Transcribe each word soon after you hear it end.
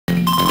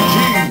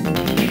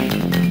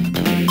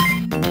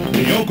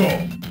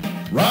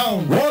Ryoko!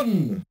 Round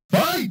one,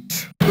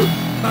 fight!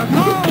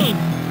 Bagon!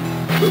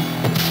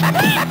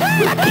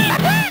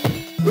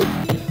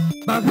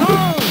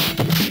 Bagon!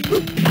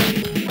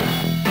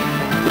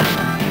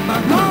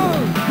 Bagon!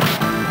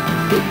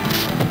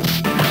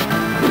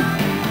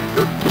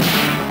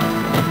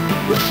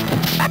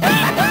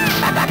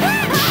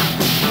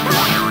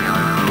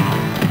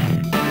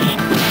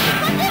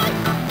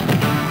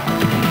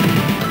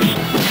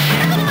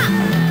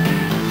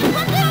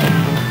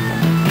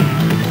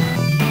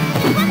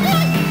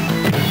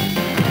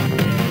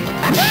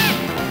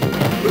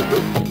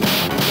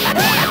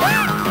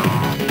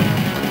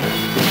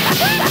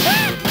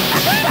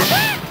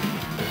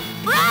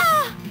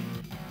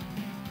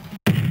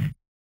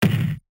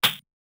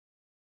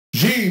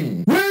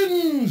 Jin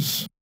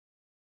wins!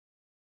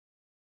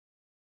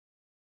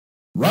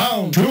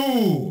 Round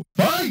two,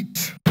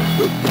 fight!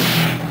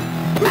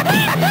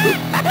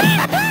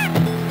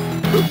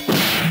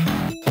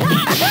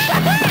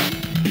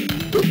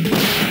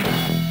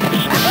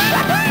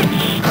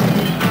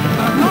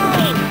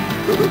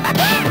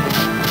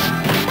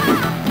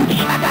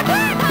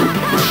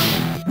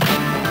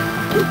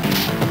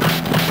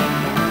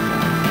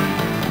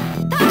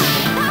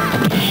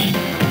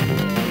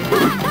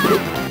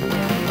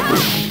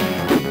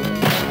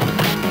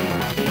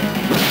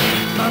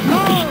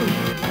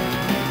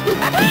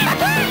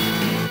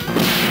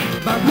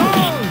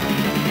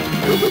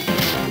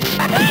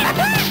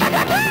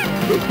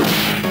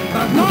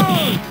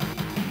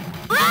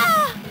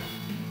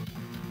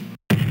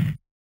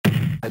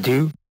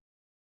 Adieu.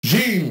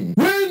 Jin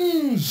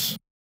wins!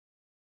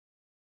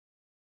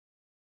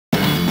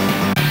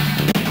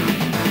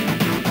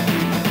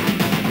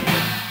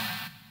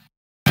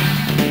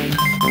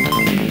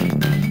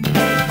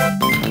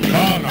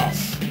 Karnov!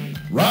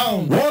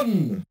 Round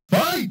one,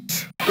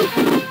 fight!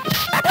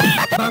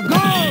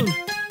 Bagon!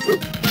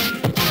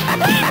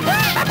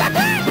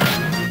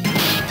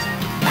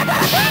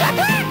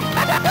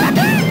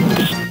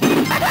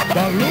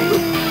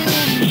 Balloon!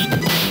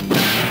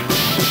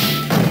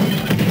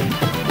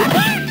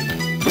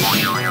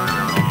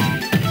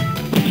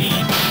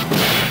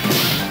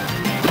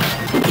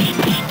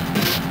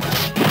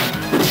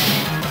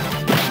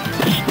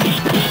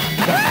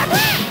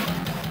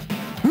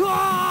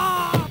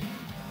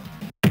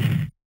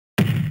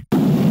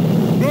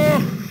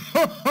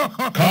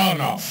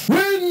 Karnov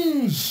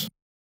wins!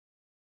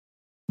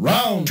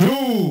 Round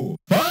two,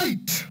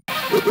 fight!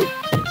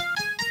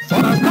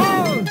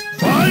 Bagon!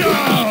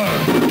 Fire!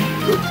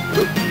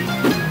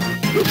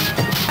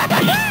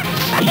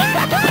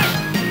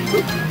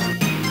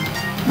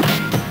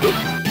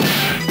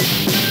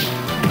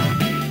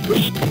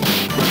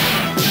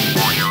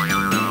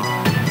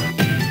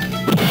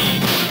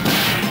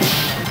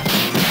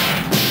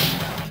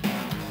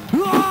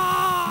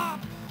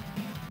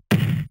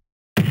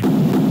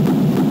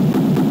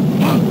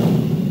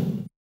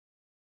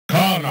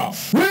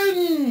 Karnov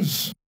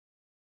wins!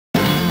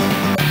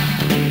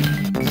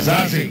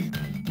 Zazie,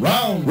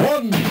 round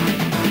one!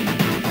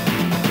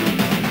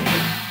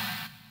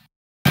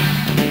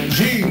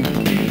 Jin!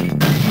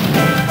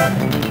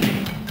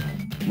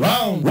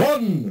 Round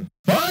one,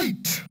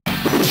 fight!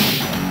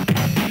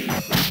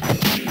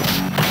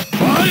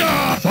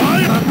 Fire!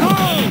 Fire!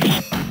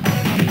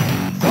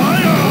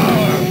 Fire!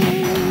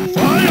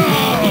 Fire!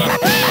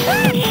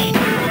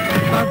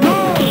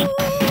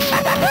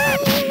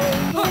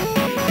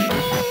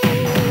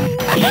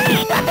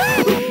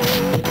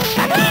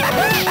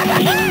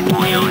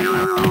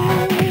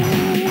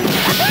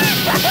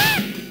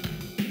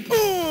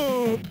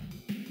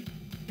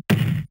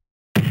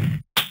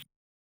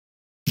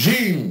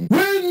 Jin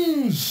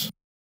wins!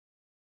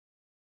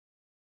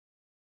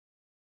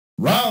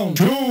 Round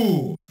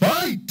two,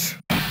 fight!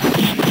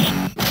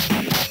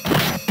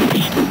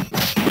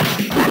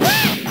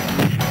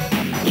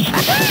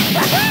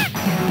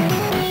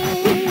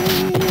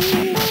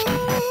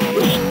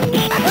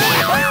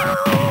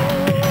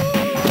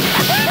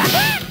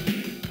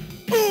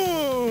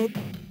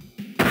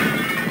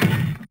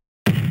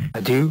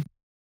 Adieu.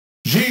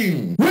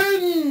 Jin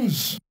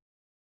wins!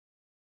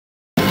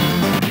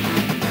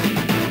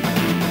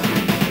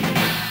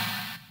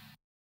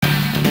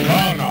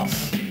 Karnov!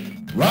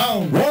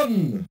 Round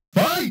one,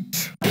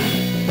 fight!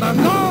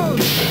 Bagon!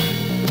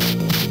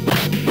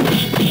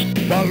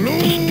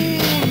 Balloon!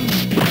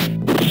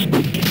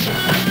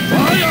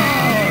 Fire!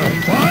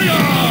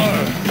 Fire!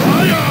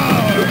 Fire!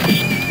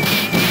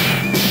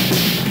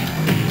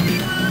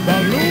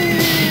 Balloon!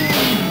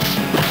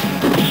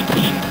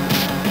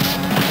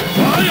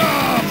 Fire!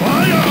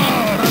 Fire!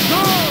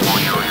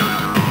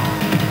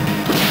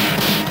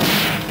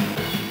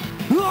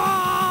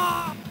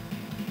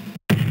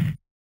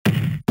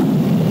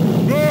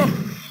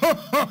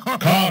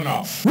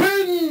 Karnov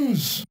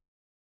wins!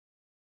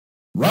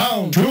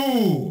 Round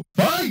two,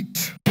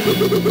 fight!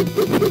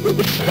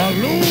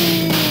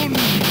 Balloon!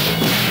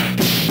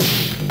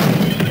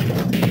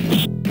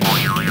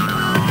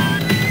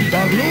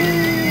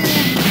 Balloon!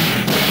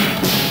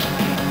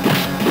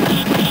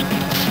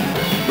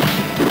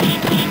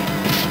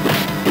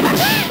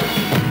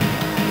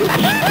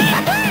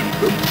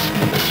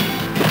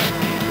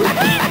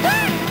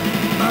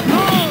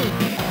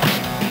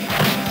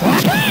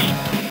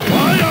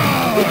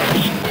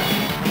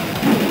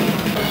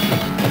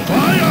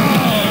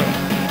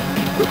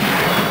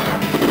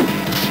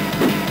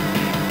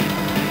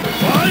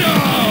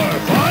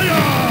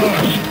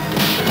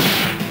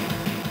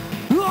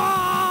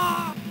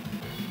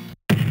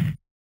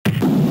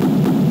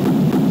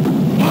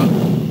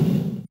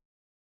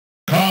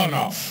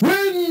 Karnov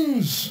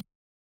wins!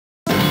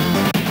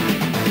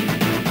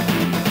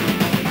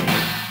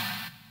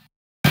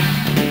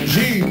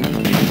 Jean.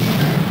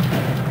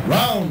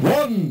 Round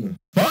 1,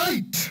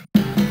 fight!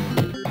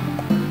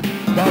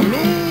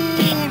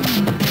 Balloon!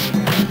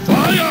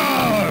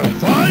 Fire!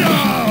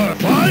 Fire!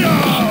 Fire!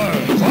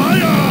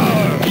 Fire!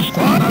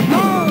 Fire!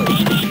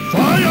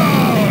 Fire!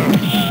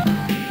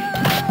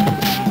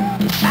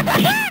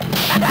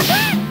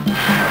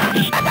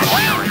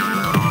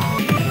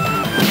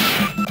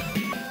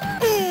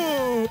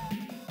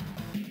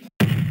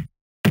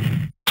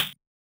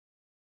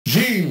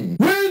 Jean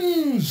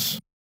wins!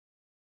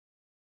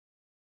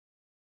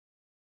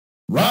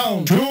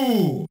 Round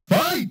 2,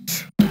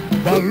 fight!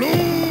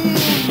 Balloon!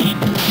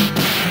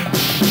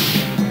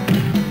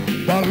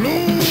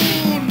 Balloon!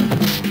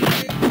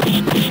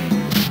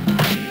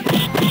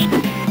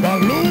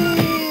 Balloon!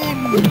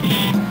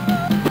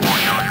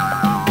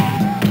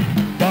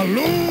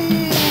 Balloon!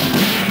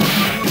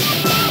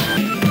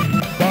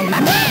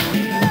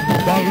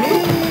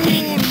 Balloon!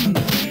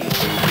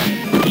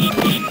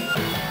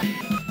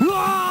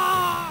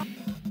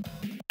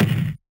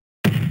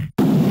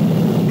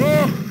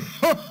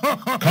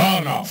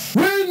 Karnov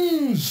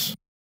wins!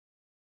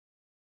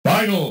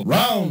 Final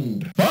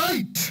round,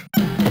 fight!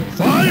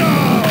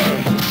 Fire!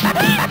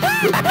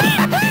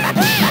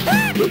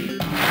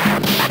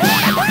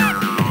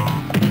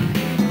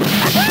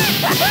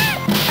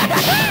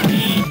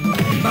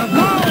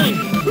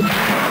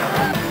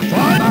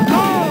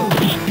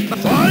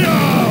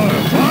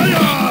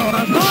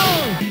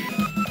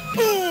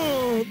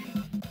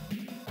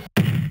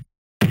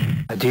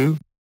 Adieu.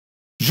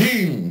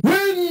 Jean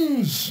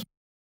wins!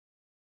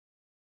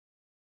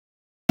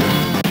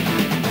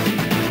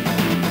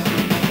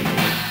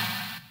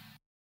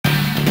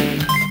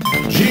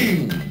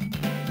 Jean,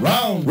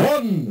 round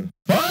 1,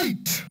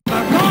 fight!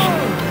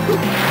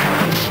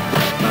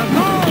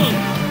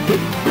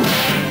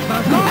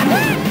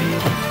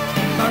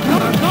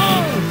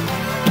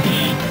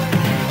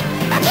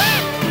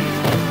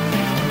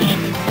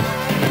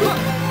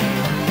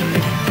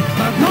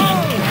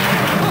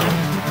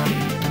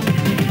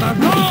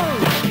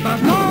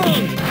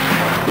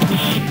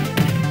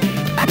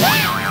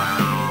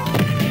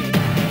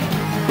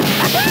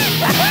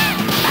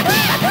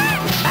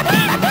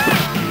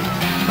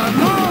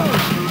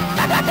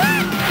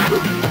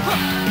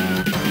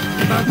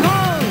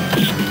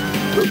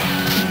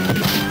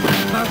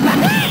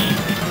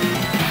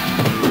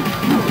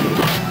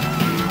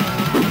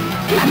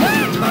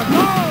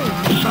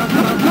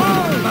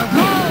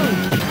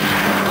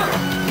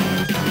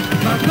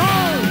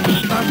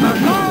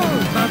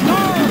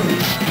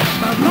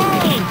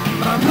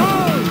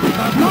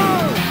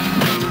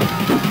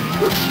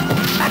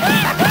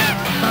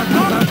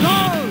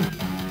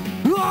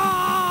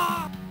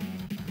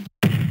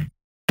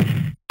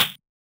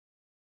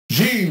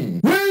 Jean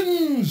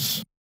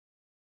wins!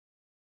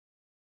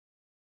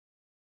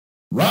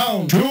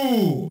 Round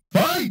 2,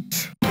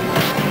 fight!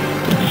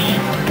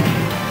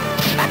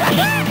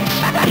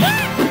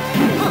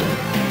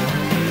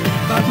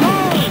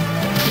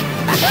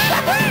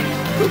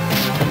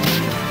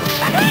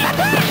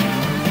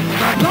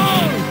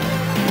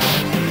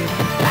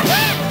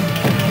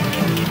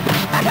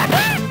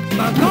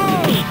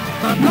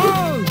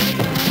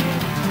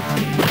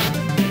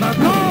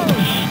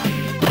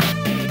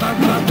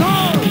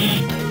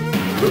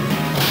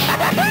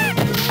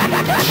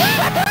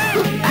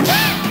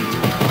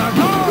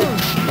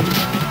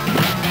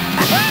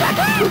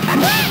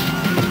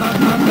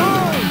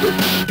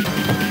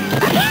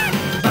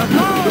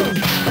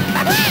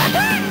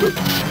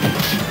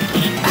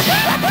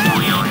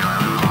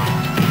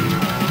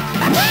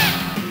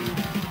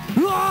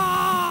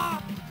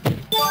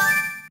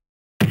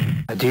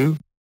 Adieu.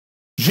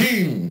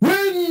 Jean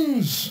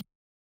wins!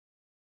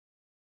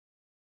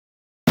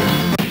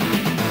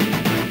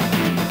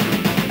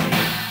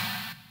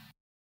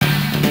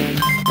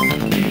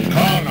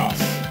 Karnov,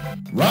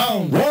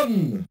 round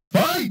 1,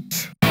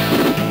 fight!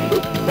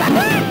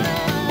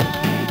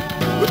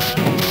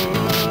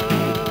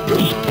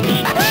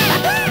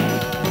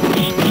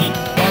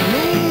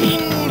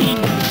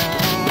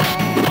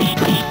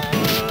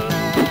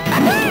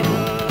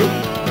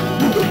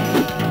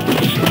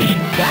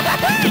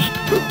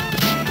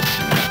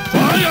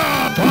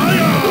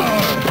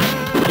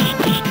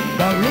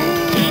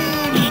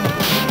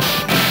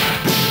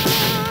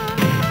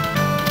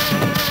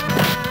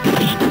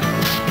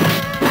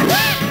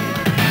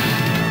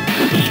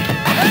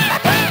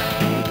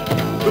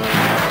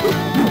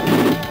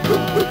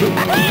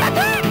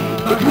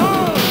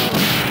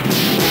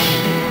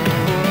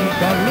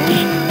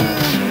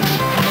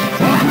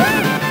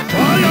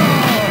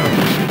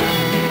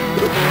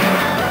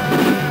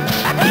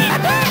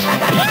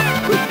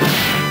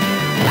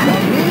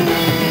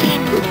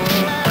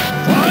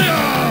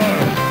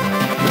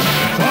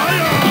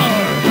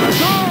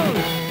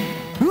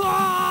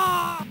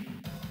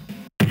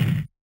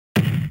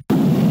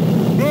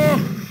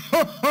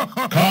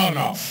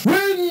 Karnov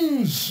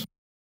wins!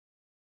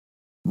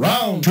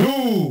 Round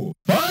 2,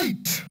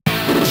 fight!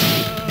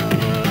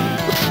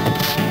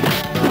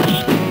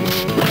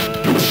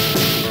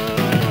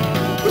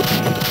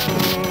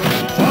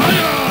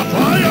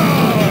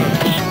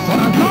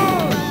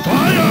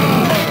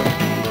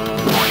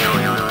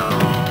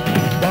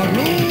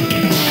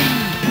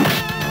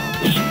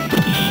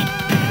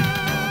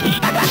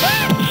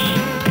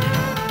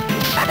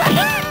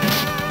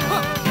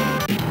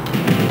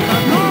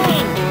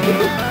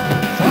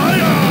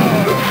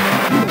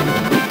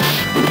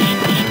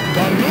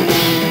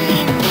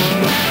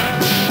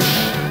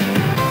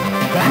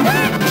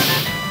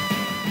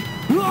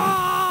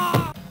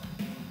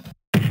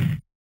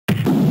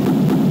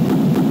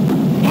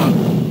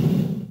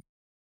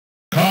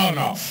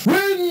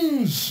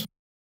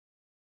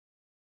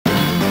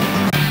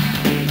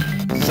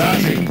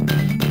 Sassy.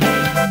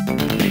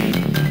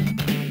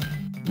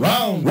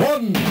 Round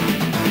one.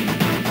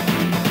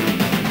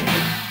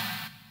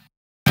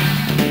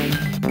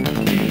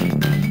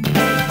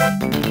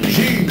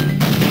 Gene.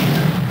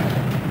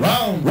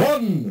 Round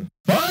one.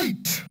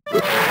 Fight.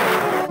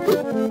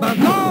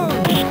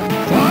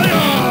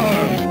 Fire!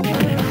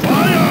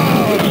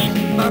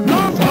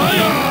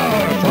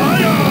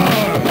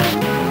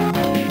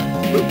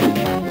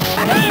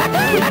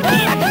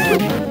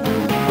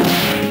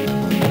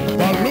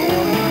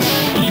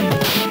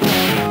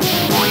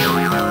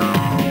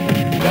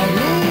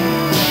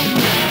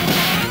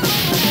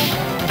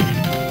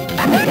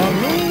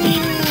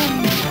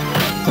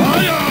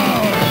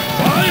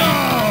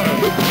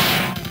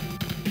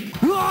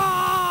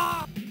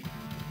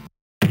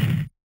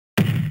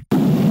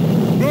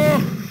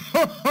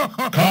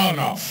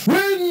 Karnov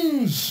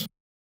wins!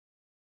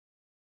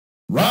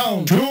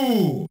 Round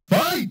two,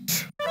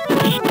 fight!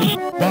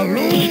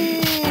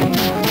 Balloon!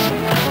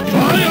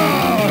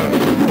 Fire!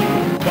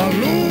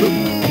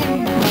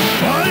 Balloon!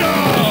 Fire!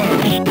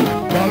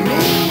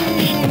 Balloon!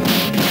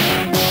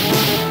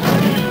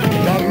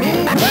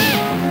 Balloon!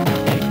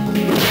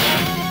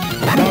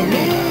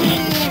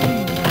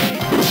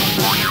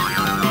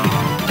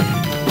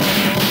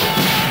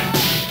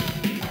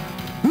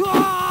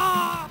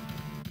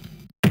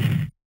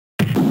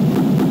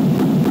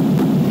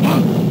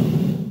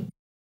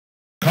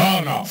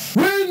 Karnov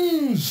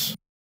wins!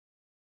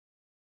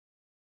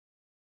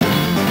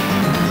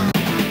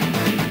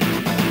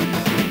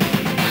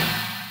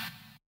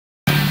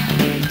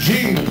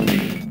 Gene.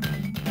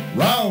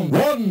 Round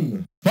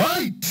one,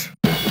 fight!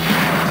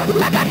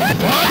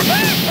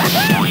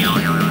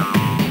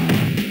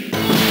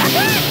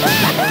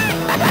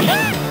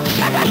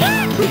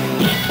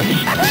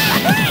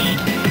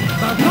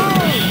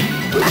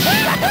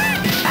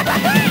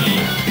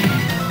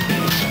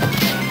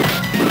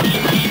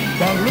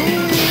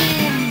 Balloon!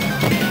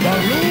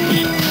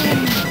 Balloon!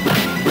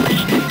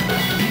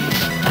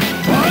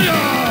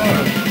 Fire!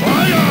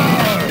 Fire!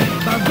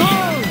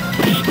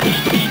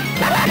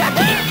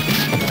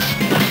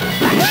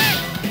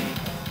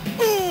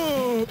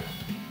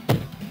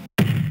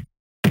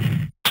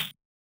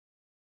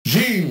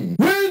 Gene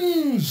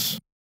wins!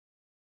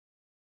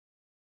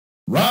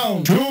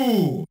 Round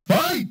two,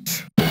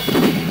 fight!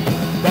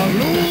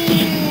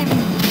 Balloon!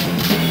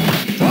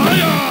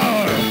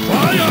 Fire!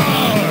 Fire!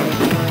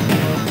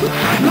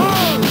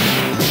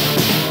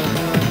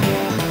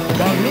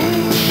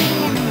 Balloon!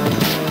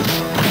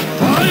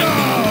 Fire!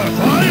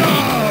 Fire!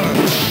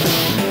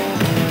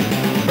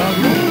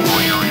 Balloon!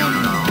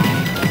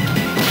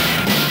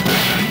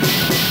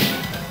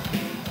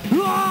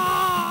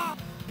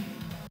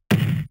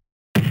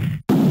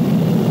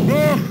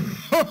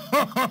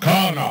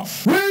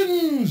 Karnov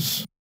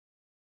wins!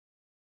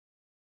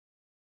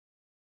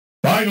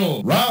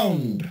 Final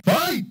round,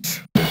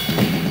 fight!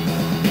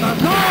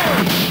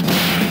 Balloon!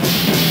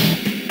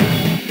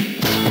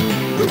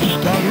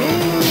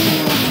 Balloon!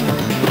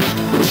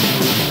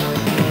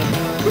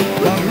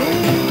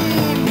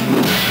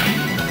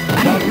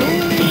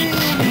 Balloon!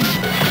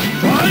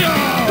 Fire!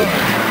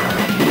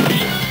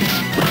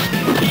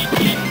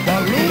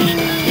 Balloon!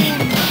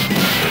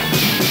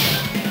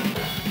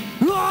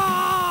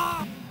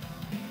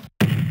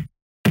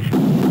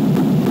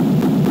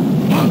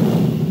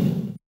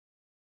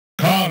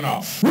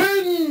 Karnov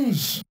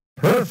wins!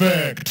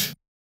 Perfect!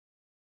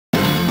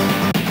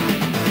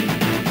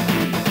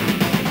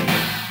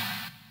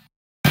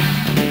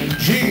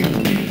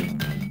 Gene.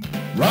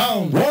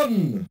 Round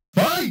one,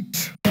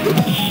 fight!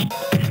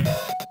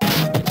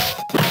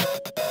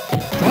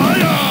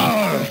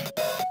 Fire!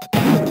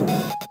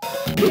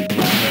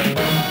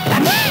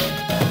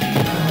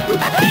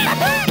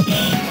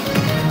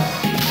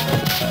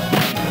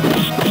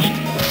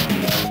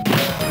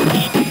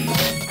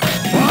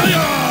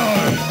 Fire!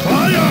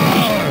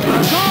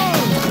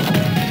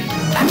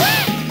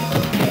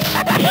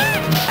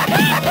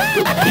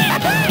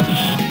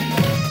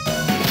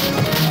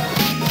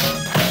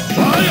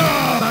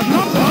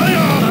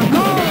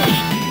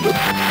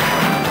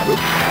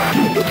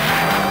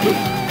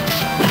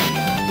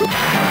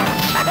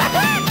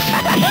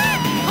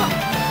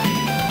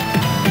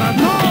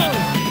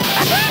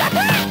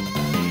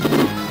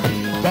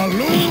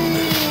 Balloon!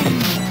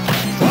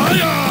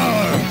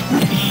 Fire!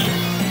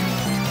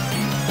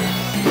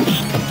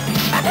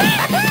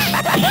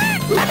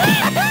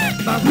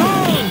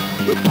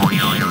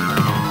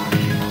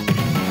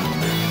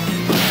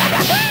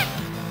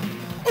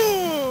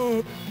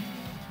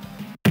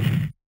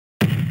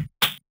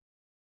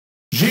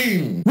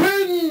 Gene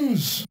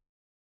wins!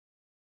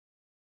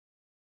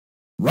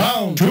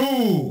 Round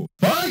two,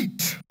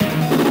 fight!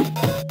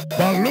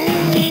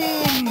 Balloon!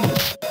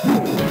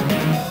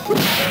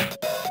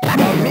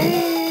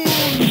 Balloon!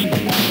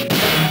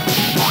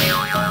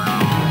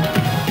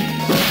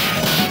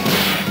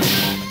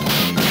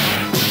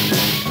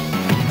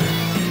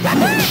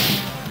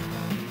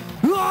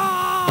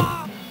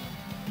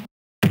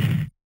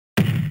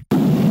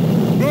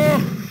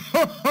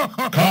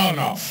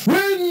 Karnov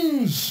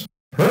wins!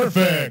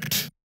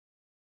 Perfect!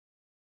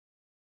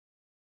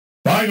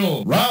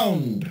 Final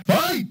round,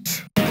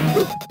 fight!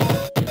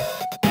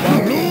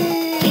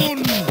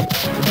 Balloon!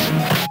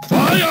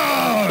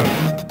 Fire!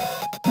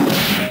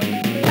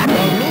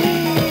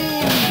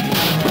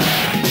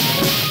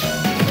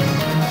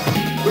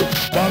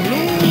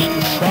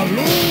 Balloon!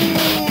 Balloon!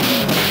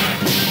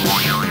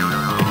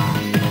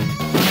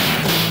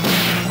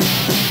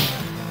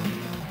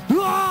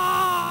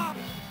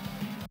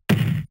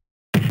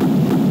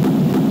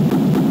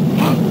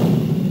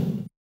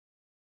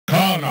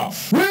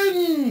 Karnov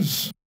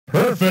wins!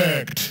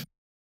 Perfect!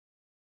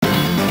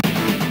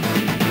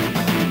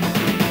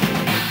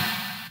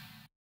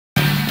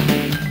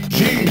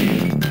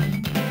 G.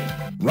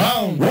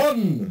 Round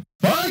 1,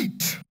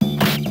 fight!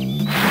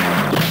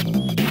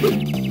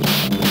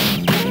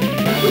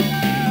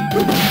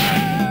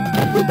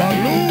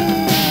 Balloon!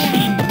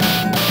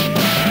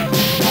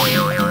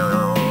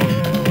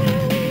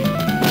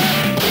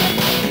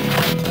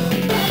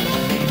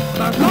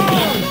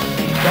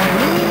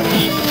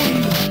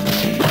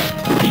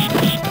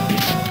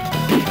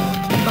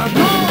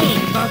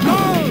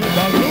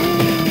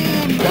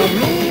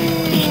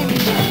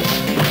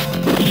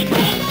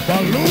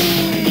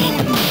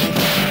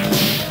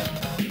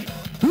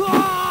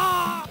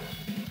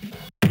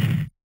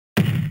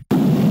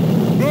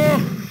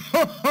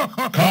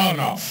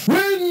 Karnov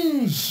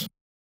wins!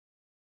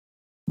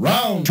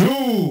 Round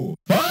 2,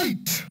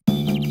 fight!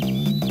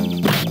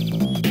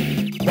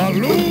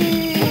 Balloon!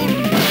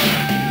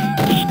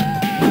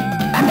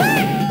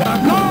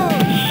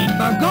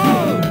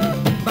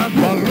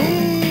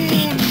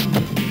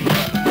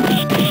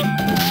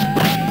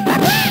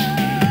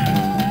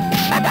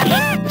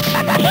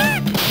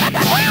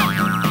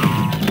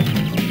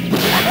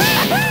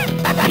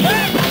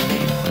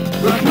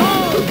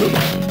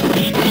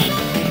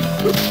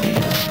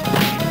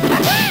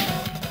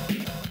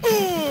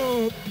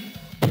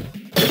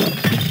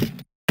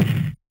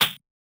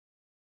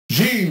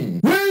 Jean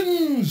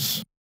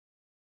wins!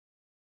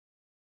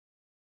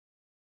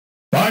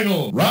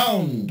 Final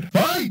round,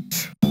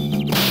 fight!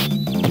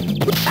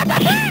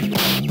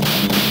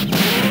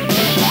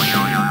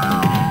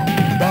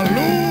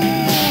 Balloon!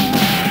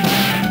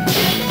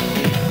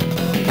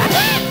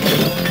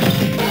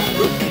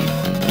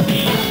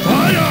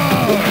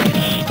 Fire!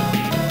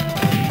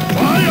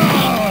 Fire!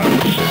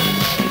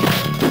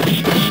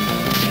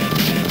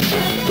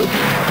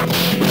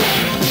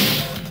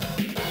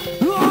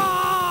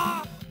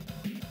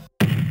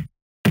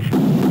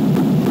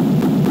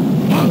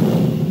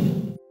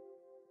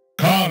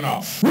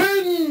 Karnov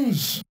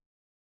wins!